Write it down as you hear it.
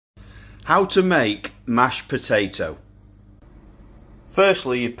How to make mashed potato.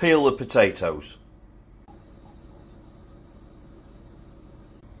 Firstly, you peel the potatoes.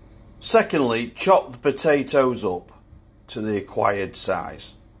 Secondly, chop the potatoes up to the required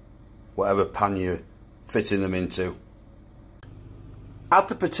size, whatever pan you're fitting them into. Add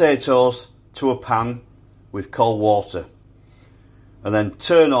the potatoes to a pan with cold water and then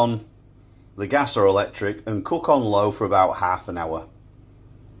turn on the gas or electric and cook on low for about half an hour.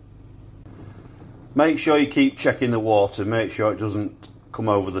 Make sure you keep checking the water, make sure it doesn't come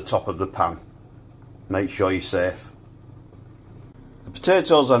over the top of the pan. Make sure you're safe. The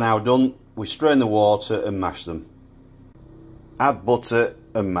potatoes are now done. We strain the water and mash them. Add butter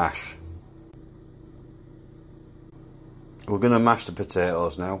and mash. We're going to mash the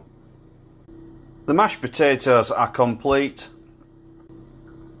potatoes now. The mashed potatoes are complete.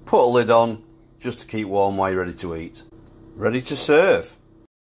 Put a lid on just to keep warm while you're ready to eat. Ready to serve.